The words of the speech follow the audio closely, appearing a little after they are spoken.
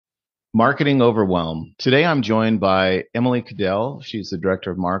Marketing Overwhelm. Today I'm joined by Emily Cadell. She's the Director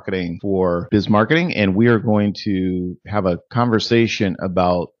of Marketing for Biz Marketing, and we are going to have a conversation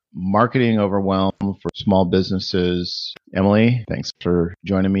about marketing overwhelm for small businesses. Emily, thanks for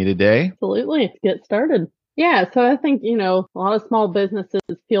joining me today. Absolutely. Let's get started. Yeah, so I think, a lot of small businesses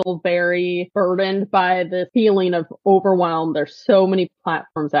feel very burdened by the feeling of overwhelm. There's so many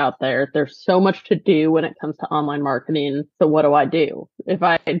platforms out there. There's so much to do when it comes to online marketing. So what do I do? If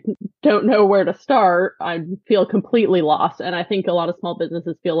I don't know where to start, I feel completely lost. And I think a lot of small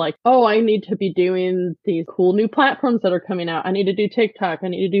businesses feel like, oh, I need to be doing these cool new platforms that are coming out. I need to do TikTok. I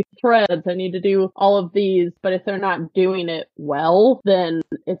need to do Threads. I need to do all of these. But if they're not doing it well, then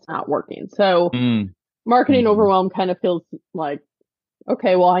it's not working. So marketing overwhelm kind of feels like,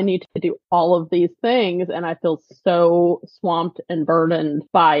 okay, well, I need to do all of these things and I feel so swamped and burdened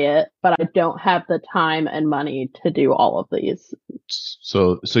by it, but I don't have the time and money to do all of these.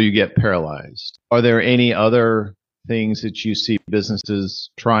 So you get paralyzed. Are there any other things that you see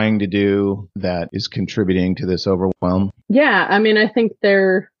businesses trying to do that is contributing to this overwhelm? Yeah, I mean, I think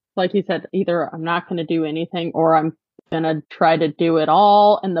they're, like you said, either I'm not going to do anything or I'm going to try to do it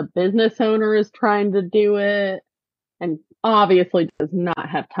all, and the business owner is trying to do it and obviously does not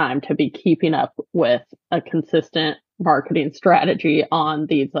have time to be keeping up with a consistent marketing strategy on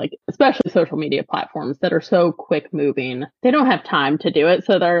these, like, especially social media platforms that are so quick moving. They don't have time to do it.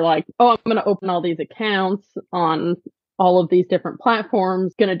 So they're like, oh, I'm going to open all these accounts on all of these different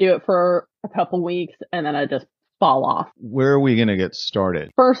platforms, going to do it for a couple weeks, and then I just fall off. Where are we going to get started?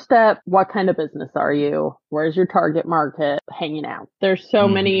 First step, what kind of business are you? Where's your target market hanging out? There's so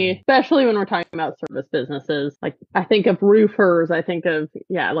many, especially when we're talking about service businesses. Like, I think of roofers, I think of,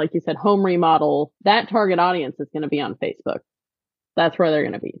 like you said, home remodel. That target audience is going to be on Facebook. That's where they're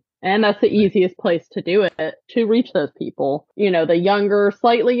going to be. And that's the easiest place to do it, to reach those people. The younger,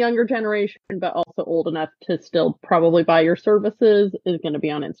 slightly younger generation, but also old enough to still probably buy your services, is going to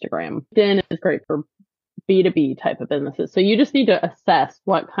be on Instagram. LinkedIn is great for B2B type of businesses. So you just need to assess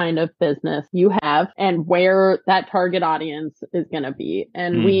what kind of business you have and where that target audience is going to be.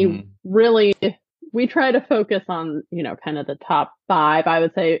 And we try to focus on, kind of the top 5. I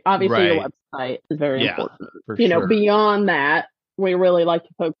would say, obviously, your website is very important. Sure. Beyond that, we really like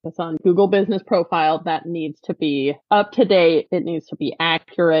to focus on Google Business Profile. That needs to be up to date. It needs to be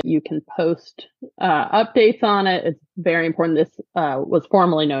accurate. You can post updates on it. It's very important. This was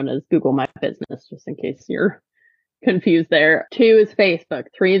formerly known as Google My Business, just in case you're confused there. 2 is Facebook,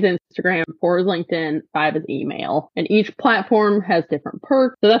 3 is Instagram, 4 is LinkedIn, 5 is email. And each platform has different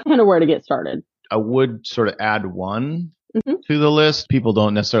perks. So that's kind of where to get started. I would sort of add one to the list. People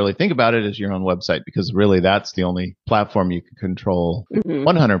don't necessarily think about it as your own website, because really that's the only platform you can control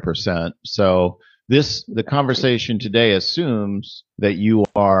 100%. So the conversation today assumes that you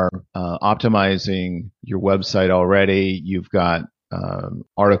are optimizing your website already. You've got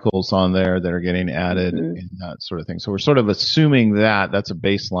articles on there that are getting added and that sort of thing. So we're sort of assuming that that's a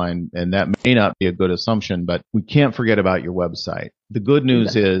baseline, and that may not be a good assumption, but we can't forget about your website. The good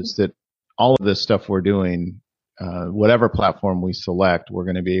news is that all of this stuff we're doing, whatever platform we select, we're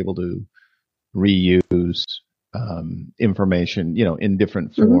going to be able to reuse information, in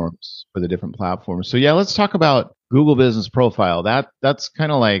different forms for the different platforms. So let's talk about Google Business Profile. That's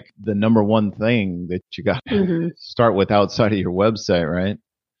kind of like the number one thing that you got to start with outside of your website, right?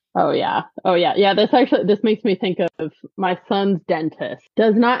 Oh yeah. Yeah. This makes me think of my son's dentist.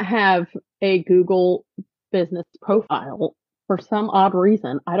 Does not have a Google Business Profile for some odd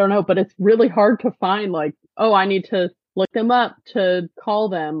reason. I don't know, but it's really hard to find, like, oh, I need to look them up to call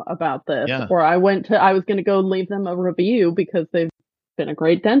them about this. Yeah. Or I was going to go leave them a review because they've been a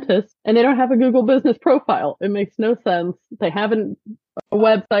great dentist and they don't have a Google Business Profile. It makes no sense. They have a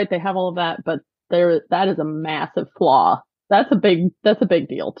website, they have all of that, but that is a massive flaw. That's a big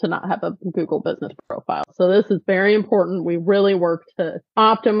deal to not have a Google Business Profile. So this is very important. We really work to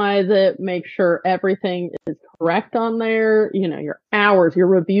optimize it, make sure everything is correct on there. Your hours, your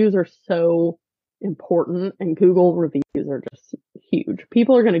reviews are so important, and Google reviews are just huge.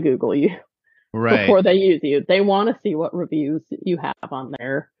 People are going to Google you before they use you. They want to see what reviews you have on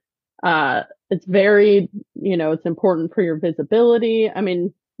there. It's very, it's important for your visibility. I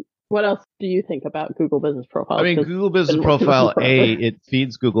mean, what else do you think about Google Business Profile? I mean, Google Business Profile, it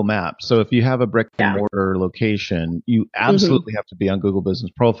feeds Google Maps. So if you have a brick and mortar location, you absolutely have to be on Google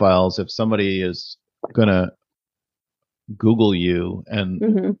Business Profiles. If somebody is going to Google you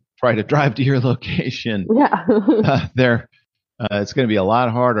and try to drive to your location, it's going to be a lot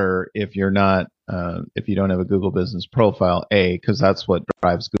harder if you're not, if you don't have a Google Business Profile, because that's what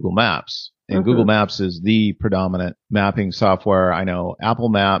drives Google Maps. And Google Maps is the predominant mapping software. I know Apple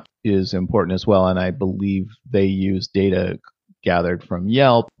Maps is important as well. And I believe they use data gathered from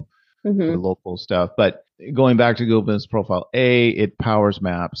Yelp for local stuff. But going back to Google Business Profile, A, it powers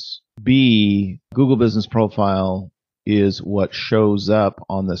maps. B, Google Business Profile is what shows up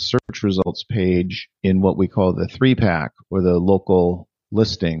on the search results page in what we call the 3-pack or the local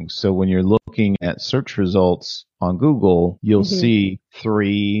listings. So when you're looking at search results on Google, you'll see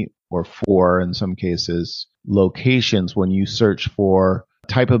 3 or 4 in some cases locations when you search for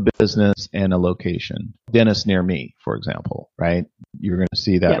type of business and a location. Dentist near me, for example, right? You're going to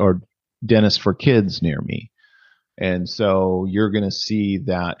see that, or dentist for kids near me. And so you're going to see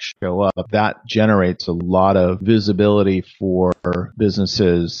that show up. That generates a lot of visibility for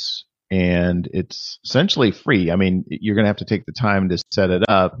businesses, and it's essentially free. I mean, you're going to have to take the time to set it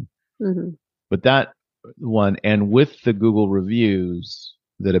up, but that one, and with the Google reviews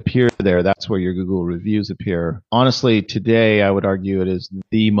that appear there, that's where your Google reviews appear. Honestly, today, I would argue it is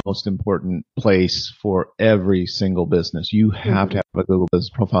the most important place for every single business. You have to have a Google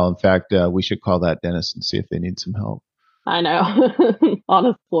Business Profile. In fact, we should call that dentist and see if they need some help. I know,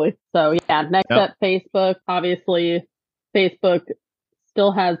 honestly. So yeah, next up, Facebook. Obviously, Facebook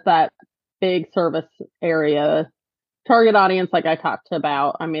still has that big service area. Target audience, like I talked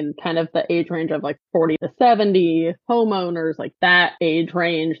about, I mean, kind of the age range of like 40 to 70 homeowners, like that age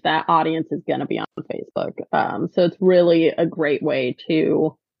range, that audience is going to be on Facebook. So it's really a great way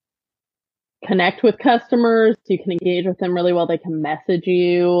to connect with customers. You can engage with them really well. They can message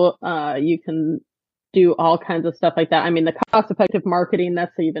you. You can do all kinds of stuff like that. I mean, the cost-effective marketing,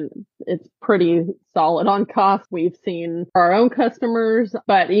 it's pretty solid on cost. We've seen for our own customers,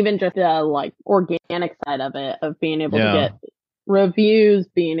 but even just the like organic side of it, of being able to get reviews,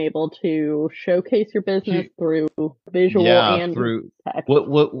 being able to showcase your business through visual and through text.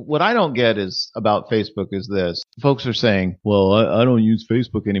 What I don't get is about Facebook is this. Folks are saying, well, I don't use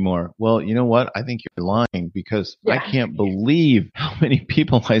Facebook anymore. Well, you know what? I think you're lying, because I can't believe how many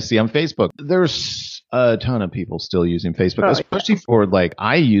people I see on Facebook. There's a ton of people still using Facebook, especially for like,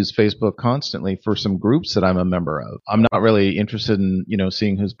 I use Facebook constantly for some groups that I'm a member of. I'm not really interested in,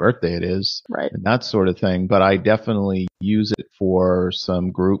 seeing whose birthday it is and that sort of thing, but I definitely use it for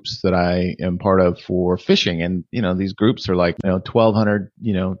some groups that I am part of for fishing. And, these groups are like, 1,200,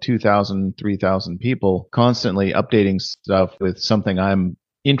 2,000, 3,000 people constantly updating stuff with something I'm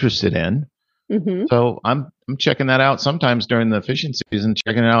interested in. So I'm checking that out sometimes during the fishing season,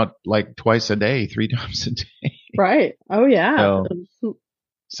 checking it out like twice a day, 3 times a day. Right. Oh yeah.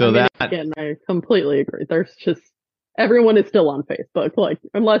 Again, I completely agree. There's just, everyone is still on Facebook, like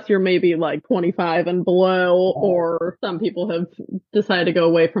unless you're maybe like 25 and below, or some people have decided to go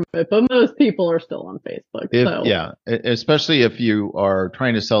away from it, but most people are still on Facebook. Especially if you are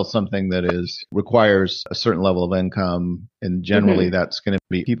trying to sell something that requires a certain level of income, and generally that's going to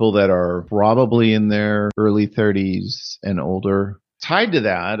be people that are probably in their early 30s and older. Tied to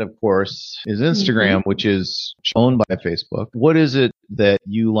that, of course, is Instagram, which is owned by Facebook. What is it that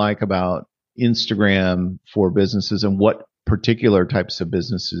you like about Instagram for businesses, and what particular types of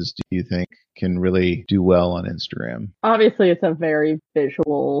businesses do you think can really do well on Instagram? Obviously, it's a very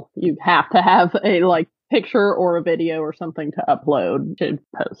visual. You have to have a picture or a video or something to upload to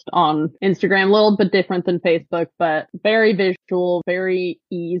post on Instagram. A little bit different than Facebook, but very visual, very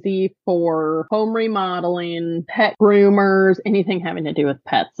easy for home remodeling, pet groomers, anything having to do with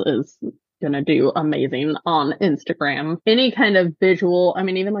pets is going to do amazing on Instagram. Any kind of visual, I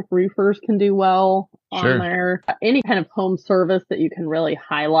mean, even like roofers can do well on there. Any kind of home service that you can really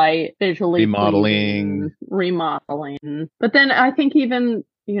highlight visually. Remodeling. But then I think even,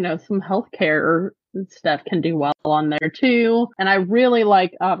 some healthcare stuff can do well on there too. And I really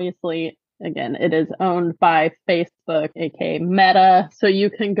like, obviously, again, it is owned by Facebook, aka Meta. So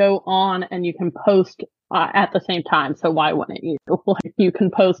you can go on and you can post at the same time. So why wouldn't you? You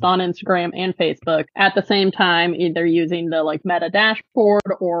can post on Instagram and Facebook at the same time, either using the Meta dashboard,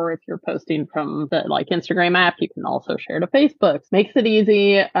 or if you're posting from the Instagram app, you can also share to Facebook. Makes it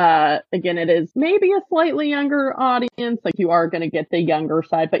easy. Again, it is maybe a slightly younger audience. You are going to get the younger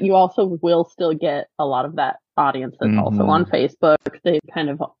side, but you also will still get a lot of that audience that's also on Facebook. They've kind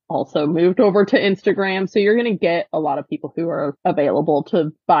of also moved over to Instagram. So you're going to get a lot of people who are available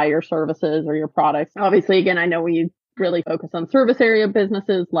to buy your services or your products. Obviously, again, I know we really focus on service area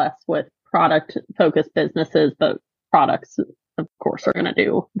businesses, less with product focused businesses, but products, of course, are going to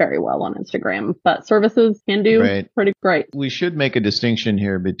do very well on Instagram, but services can do pretty great. We should make a distinction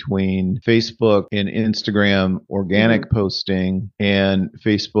here between Facebook and Instagram organic posting, and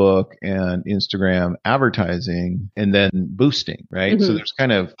Facebook and Instagram advertising, and then boosting, right? So there's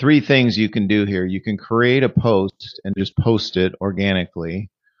kind of 3 things you can do here. You can create a post and just post it organically,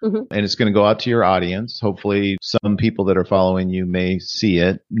 and it's going to go out to your audience. Hopefully some people that are following you may see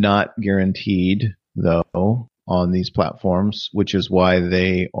it, not guaranteed though on these platforms, which is why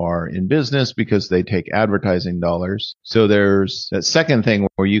they are in business, because they take advertising dollars. So there's that second thing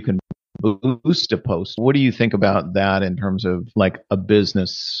where you can boost a post. What do you think about that in terms of like a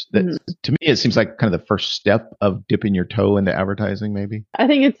business that to me, it seems like kind of the first step of dipping your toe into advertising, maybe? I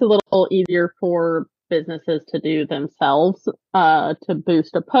think it's a little easier for businesses to do themselves, to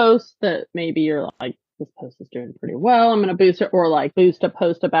boost a post that maybe you're like, this post is doing pretty well, I'm going to boost it, or like boost a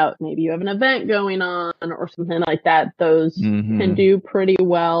post about maybe you have an event going on or something like that. Those can do pretty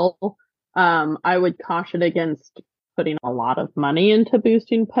well. I would caution against putting a lot of money into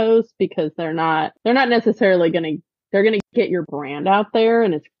boosting posts, because they're not necessarily they're going to get your brand out there,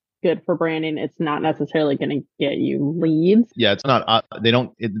 and it's good for branding. It's not necessarily going to get you leads. Yeah, it's not. They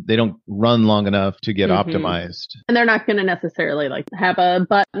don't run long enough to get optimized, and they're not going to necessarily like have a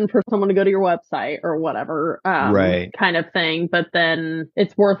button for someone to go to your website or whatever, right, kind of thing. But then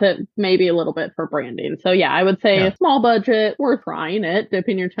it's worth it maybe a little bit for branding. So yeah, I would say a small budget, worth trying it,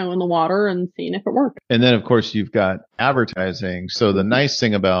 dipping your toe in the water and seeing if it works. And then of course you've got advertising. So the nice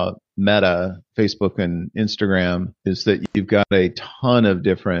thing about Meta, Facebook, and Instagram is that you've got a ton of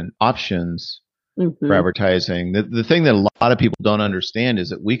different options for advertising. The thing that a lot of people don't understand is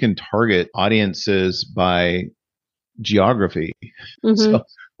that we can target audiences by geography, so,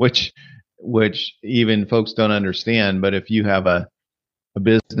 which even folks don't understand. But if you have a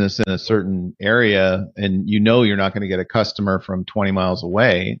business in a certain area and you're not going to get a customer from 20 miles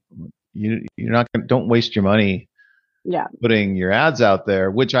away, you're not going to, don't waste your money putting your ads out there,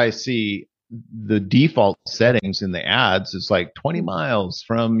 which I see the default settings in the ads is like 20 miles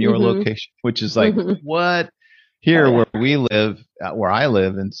from your location, which is like, what? Here where I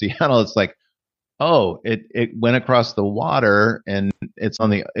live in Seattle, it's like, oh, it went across the water and it's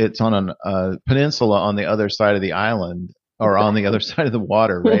on a peninsula on the other side of the island, or on the other side of the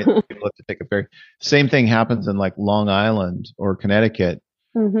water, right? People have to take a ferry. Same thing happens in like Long Island or Connecticut.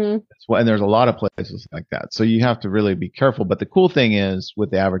 And there's a lot of places like that. So you have to really be careful. But the cool thing is with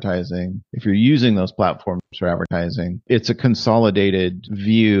the advertising, if you're using those platforms for advertising, it's a consolidated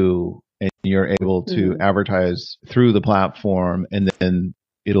view and you're able to advertise through the platform, and then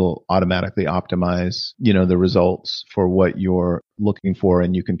it'll automatically optimize, the results for what you're looking for,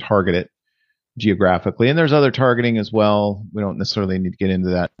 and you can target it geographically. And there's other targeting as well. We don't necessarily need to get into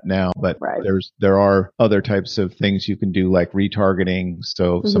that now, but there are other types of things you can do, like retargeting.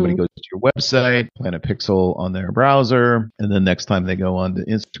 So if somebody goes to your website, plant a pixel on their browser, and then next time they go on to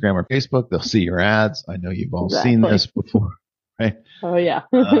Instagram or Facebook, they'll see your ads. I know you've all seen this before, right? Oh yeah.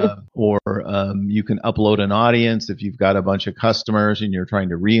 Or you can upload an audience. If you've got a bunch of customers and you're trying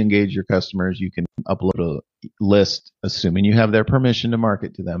to re-engage your customers, you can upload a list, assuming you have their permission to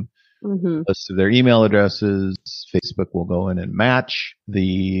market to them. List of their email addresses. Facebook will go in and match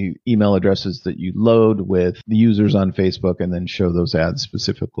the email addresses that you load with the users on Facebook, and then show those ads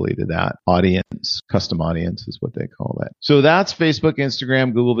specifically to that audience. Custom audience is what they call that. So that's Facebook,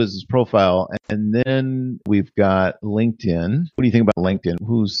 Instagram, Google Business Profile. And then we've got LinkedIn. What do you think about LinkedIn?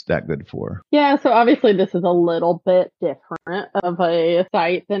 Who's that good for? Yeah, so obviously this is a little bit different of a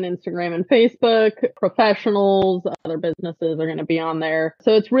site than Instagram and Facebook. Professionals, other businesses are going to be on there.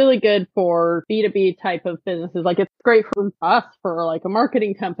 So it's really good for B2B type of businesses. Like, it's great for us, for like a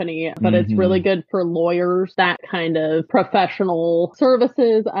marketing company, but it's really good for lawyers, that kind of professional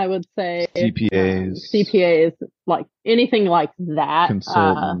services, I would say. CPAs, like anything like that.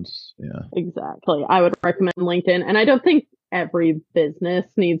 Consultants. Exactly. I would recommend LinkedIn. And I don't think every business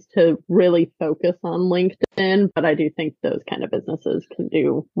needs to really focus on LinkedIn, but I do think those kind of businesses can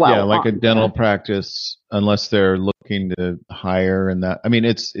do well. Yeah, like a dental practice, unless they're looking to hire, and that, I mean,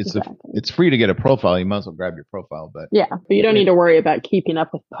 it's free to get a profile. You might as well grab your profile, but you don't need to worry about keeping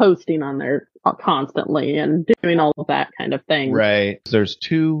up with posting on there constantly and doing all of that kind of thing. Right. There's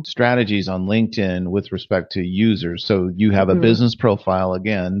two strategies on LinkedIn with respect to users. So you have a business profile.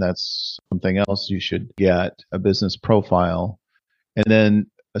 Again, that's something else you should get, a business profile. And then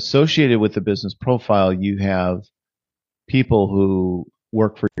associated with the business profile, you have people who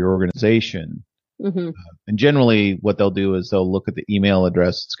work for your organization. And generally what they'll do is they'll look at the email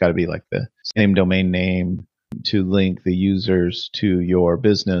address. It's got to be like the same domain name to link the users to your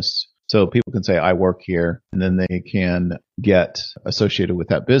business. So people can say, I work here, and then they can get associated with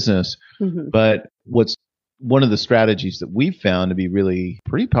that business. But what's one of the strategies that we've found to be really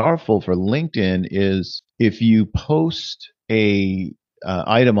pretty powerful for LinkedIn is if you post a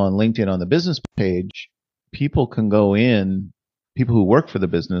item on LinkedIn on the business page, people can go in, people who work for the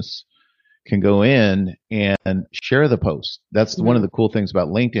business can go in and share the post. That's one of the cool things about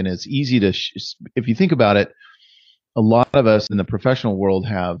LinkedIn. It's easy to, if you think about it, a lot of us in the professional world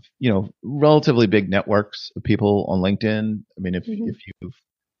have, relatively big networks of people on LinkedIn. I mean, if you've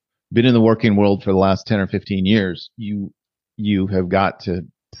been in the working world for the last 10 or 15 years, you have got to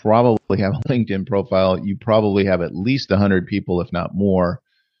probably have a LinkedIn profile. You probably have at least 100 people, if not more.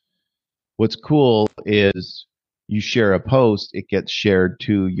 What's cool is you share a post, it gets shared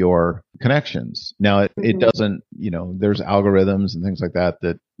to your connections. Now, it doesn't, there's algorithms and things like that,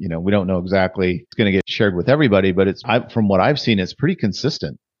 we don't know exactly it's going to get shared with everybody, but from what I've seen, it's pretty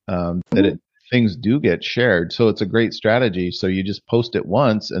consistent things do get shared. So it's a great strategy. So you just post it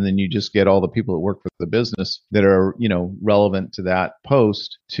once, and then you just get all the people that work for the business that are, relevant to that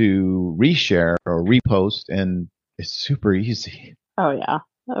post to reshare or repost. And it's super easy. Oh, yeah.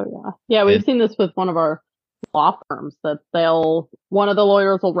 Yeah, we've seen this with one of our law firms that one of the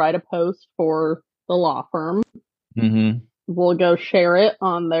lawyers will write a post for the law firm. We'll go share it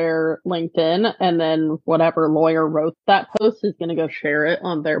on their LinkedIn, and then whatever lawyer wrote that post is going to go share it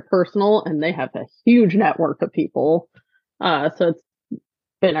on their personal, and they have a huge network of people. So it's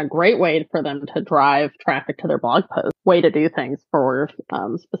been a great way for them to drive traffic to their blog post, way to do things for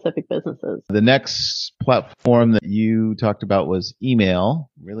specific businesses. The next platform that you talked about was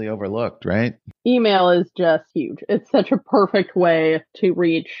email, really overlooked, right? Email is just huge. It's such a perfect way to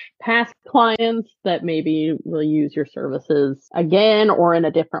reach past clients that maybe will use your services again or in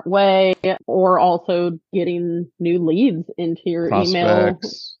a different way, or also getting new leads into your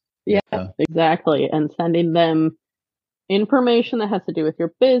Prospects. email. Yeah, exactly. And sending them information that has to do with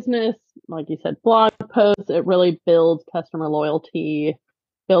your business. Like you said, blog posts. It really builds customer loyalty,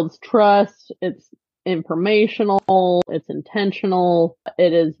 builds trust. It's informational. It's intentional.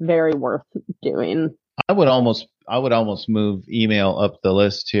 It is very worth doing. I would almost move email up the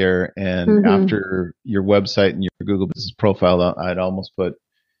list here. And after your website and your Google Business Profile, I'd almost put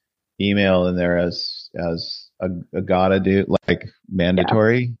email in there as a gotta do, like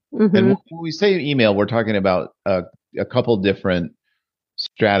mandatory. Yeah. And when we say email, we're talking about a couple different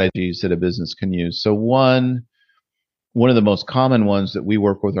strategies that a business can use. So one of the most common ones that we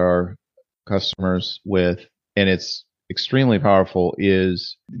work with our customers with, and it's extremely powerful,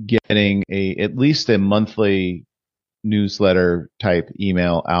 is getting at least a monthly newsletter type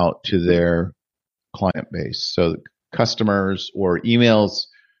email out to their client base. So customers or emails,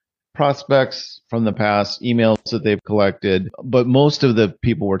 prospects from the past, emails that they've collected. But most of the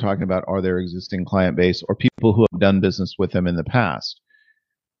people we're talking about are their existing client base or people who have done business with them in the past.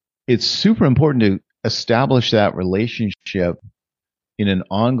 It's super important to establish that relationship in an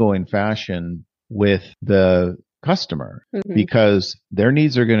ongoing fashion with the customer because their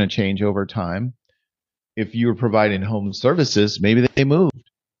needs are going to change over time. If you're providing home services, maybe they moved.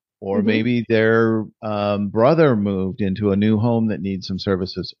 Or maybe their brother moved into a new home that needs some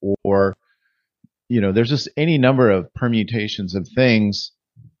services. Or, there's just any number of permutations of things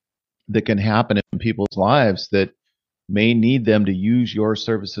that can happen in people's lives that may need them to use your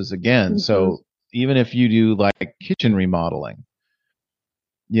services again. So even if you do like kitchen remodeling,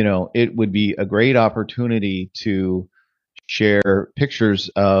 it would be a great opportunity to share pictures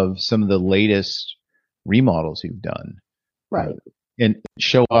of some of the latest remodels you've done. Right. And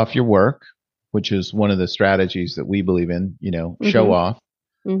show off your work, which is one of the strategies that we believe in, show off.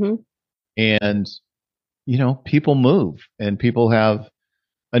 And, people move and people have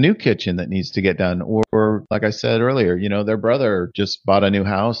a new kitchen that needs to get done. Or like I said earlier, their brother just bought a new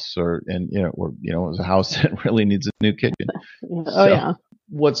house it was a house that really needs a new kitchen.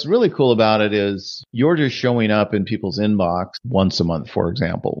 What's really cool about it is you're just showing up in people's inbox once a month, for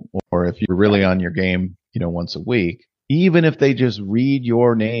example, or if you're really on your game, once a week. Even if they just read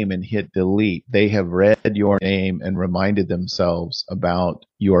your name and hit delete, they have read your name and reminded themselves about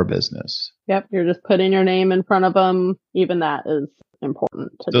your business. Yep, you're just putting your name in front of them. Even that is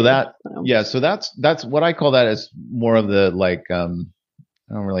important to do. So that's what I call that as more of the I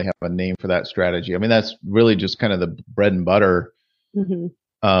don't really have a name for that strategy. I mean, that's really just kind of the bread and butter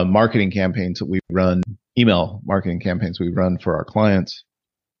marketing campaigns that we run, email marketing campaigns we run for our clients.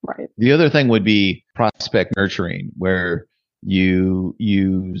 Right. The other thing would be prospect nurturing, where you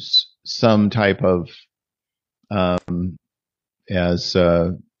use some type of, as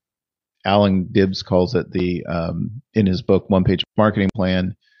Alan Dibbs calls it, in his book, One Page Marketing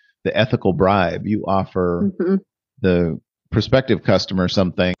Plan, the ethical bribe. You offer the prospective customer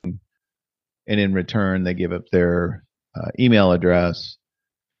something, and in return, they give up their email address.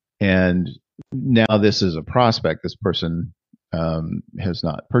 And now this is a prospect. This person has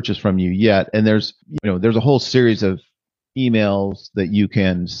not purchased from you yet. And there's a whole series of emails that you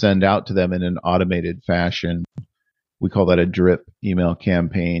can send out to them in an automated fashion. We call that a drip email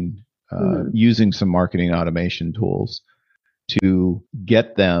campaign, using some marketing automation tools to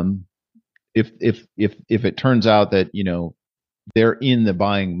get them. If it turns out that, they're in the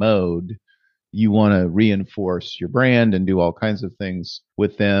buying mode, you want to reinforce your brand and do all kinds of things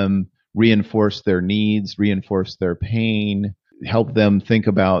with them, reinforce their needs, reinforce their pain, help them think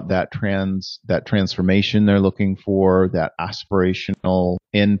about that transformation they're looking for, that aspirational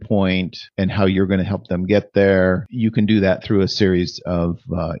endpoint, and how you're going to help them get there. You can do that through a series of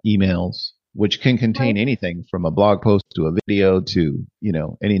emails, which can contain anything from a blog post to a video to,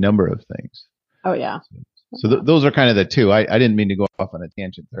 any number of things. Oh, yeah. So those are kind of the two. I didn't mean to go off on a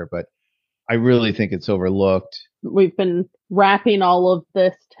tangent there, but I really think it's overlooked. We've been wrapping all of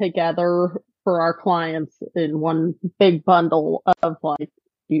this together for our clients in one big bundle of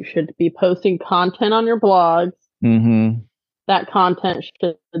you should be posting content on your blogs. Mm-hmm. That content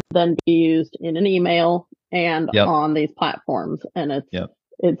should then be used in an email and on these platforms. And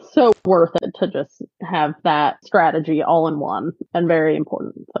it's so worth it to just have that strategy all in one, and very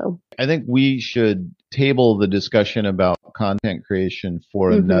important. So I think we should table the discussion about content creation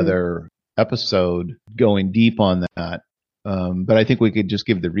for another episode, going deep on that. But I think we could just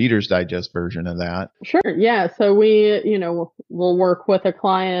give the Reader's Digest version of that. Sure. Yeah. So we'll work with a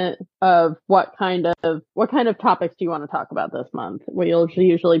client of what kind of topics do you want to talk about this month? We'll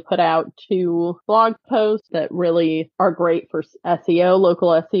usually put out 2 blog posts that really are great for SEO, local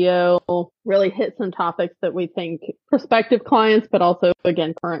SEO, really hit some topics that we think prospective clients, but also,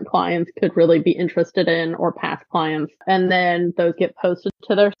 again, current clients could really be interested in, or past clients. And then those get posted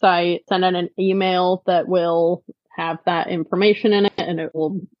to their site, send out an email that will have that information in it, and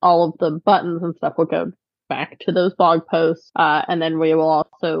all of the buttons and stuff will go back to those blog posts. And then we will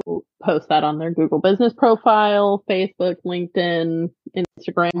also post that on their Google business profile, Facebook, LinkedIn,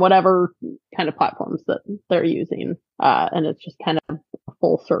 Instagram, whatever kind of platforms that they're using. And it's just kind of a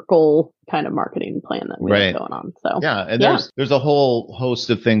full circle kind of marketing plan that we have going on. So yeah, and there's a whole host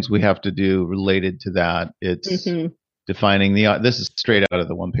of things we have to do related to that. It's defining this is straight out of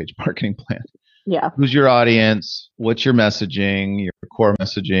the one-page marketing plan. Yeah. Who's your audience? What's your messaging, your core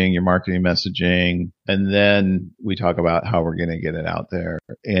messaging, your marketing messaging? And then we talk about how we're going to get it out there.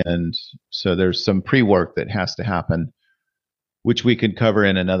 And so there's some pre-work that has to happen, which we could cover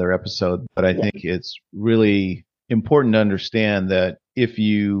in another episode. But I think it's really important to understand that if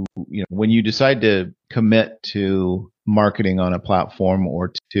when you decide to commit to marketing on a platform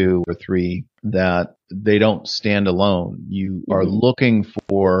or 2 or 3, that they don't stand alone. You are looking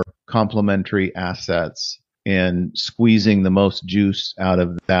for complementary assets and squeezing the most juice out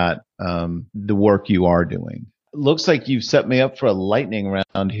of that, the work you are doing. Looks like you've set me up for a lightning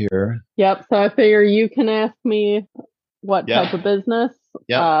round here. Yep. So I figure you can ask me what type of business.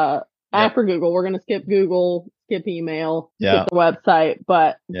 After Google, we're going to skip Google, skip email, skip the website,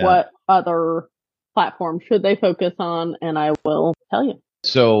 but what other platform should they focus on? And I will tell you.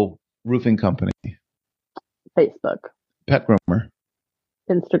 So, roofing company. Facebook. Pet groomer.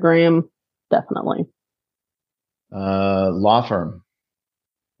 Instagram, definitely. Law firm.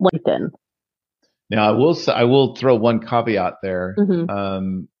 LinkedIn. Now, I will throw one caveat there,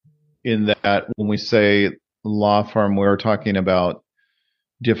 in that when we say law firm, we're talking about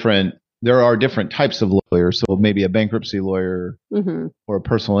there are different types of lawyers. So maybe a bankruptcy lawyer or a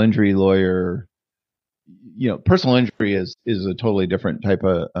personal injury lawyer. Personal injury is a totally different type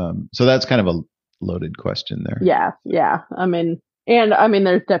of, so that's kind of a loaded question there. Yeah. I mean,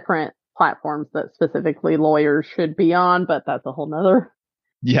 there's different platforms that specifically lawyers should be on, but that's a whole nother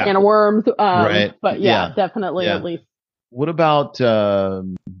can of worms. Right. But definitely at least. What about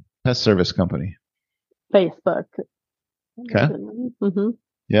pest service company? Facebook. Okay.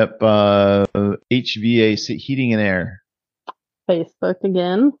 Yep. HVAC, heating and air. Facebook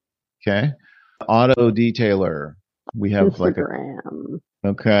again. Okay. Auto detailer. We have Instagram.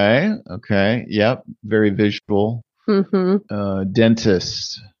 Okay. Yep. Very visual.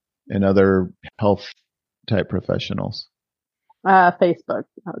 Dentists and other health type professionals. Facebook.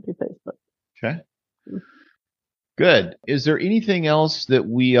 I would do Facebook. Okay. Good. Is there anything else that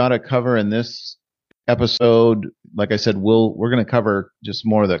we ought to cover in this episode? Like I said, we're going to cover just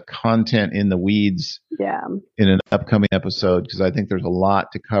more of the content in the weeds in an upcoming episode, because I think there's a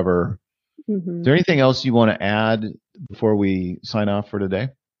lot to cover. Is there anything else you want to add before we sign off for today?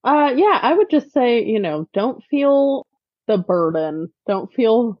 I would just say, don't feel the burden. Don't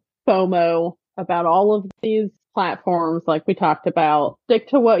feel FOMO about all of these platforms like we talked about. Stick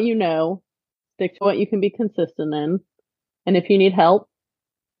to what you know. Stick to what you can be consistent in. And if you need help,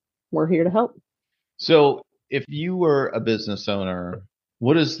 we're here to help. So if you were a business owner,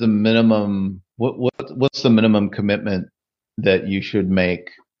 what is the minimum, what's the minimum commitment that you should make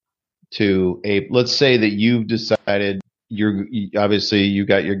to let's say that you've decided obviously you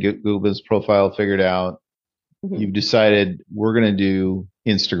got your Google Business profile figured out. You've decided we're going to do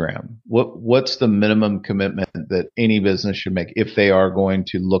Instagram. What's the minimum commitment that any business should make if they are going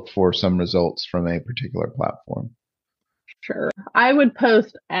to look for some results from a particular platform? Sure. I would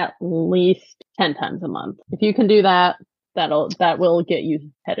post at least 10 times a month. If you can do that, that will get you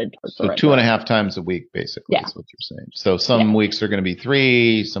headed towards the right 2.5 times a week, basically, is what you're saying. So some weeks are going to be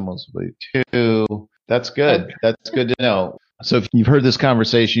 3, some weeks will be 2. That's good. Okay. That's good to know. So if you've heard this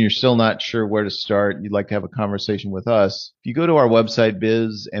conversation, you're still not sure where to start, you'd like to have a conversation with us, if you go to our website,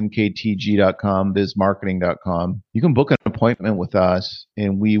 bizmktg.com, bizmarketing.com, you can book an appointment with us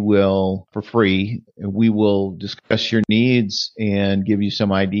and we will, for free, we will discuss your needs and give you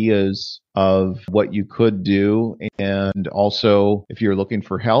some ideas of what you could do. And also, if you're looking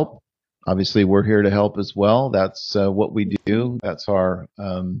for help, obviously, we're here to help as well. That's what we do. That's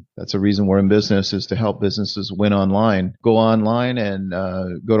that's a reason we're in business, is to help businesses win online. Go online and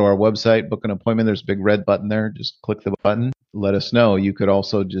go to our website, book an appointment. There's a big red button there. Just click the button. Let us know. You could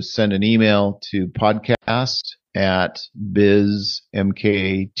also just send an email to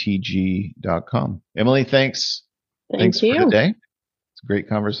podcast@bizmktg.com. Emily, thanks. Thanks for today. It's a great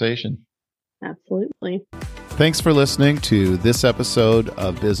conversation. Absolutely. Thanks for listening to this episode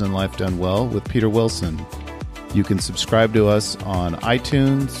of Biz and Life Done Well with Peter Wilson. You can subscribe to us on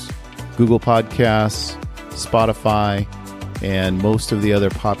iTunes, Google Podcasts, Spotify, and most of the other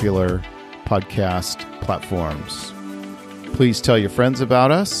popular podcast platforms. Please tell your friends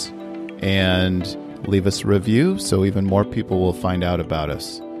about us and leave us a review so even more people will find out about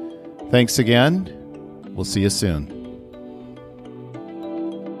us. Thanks again. We'll see you soon.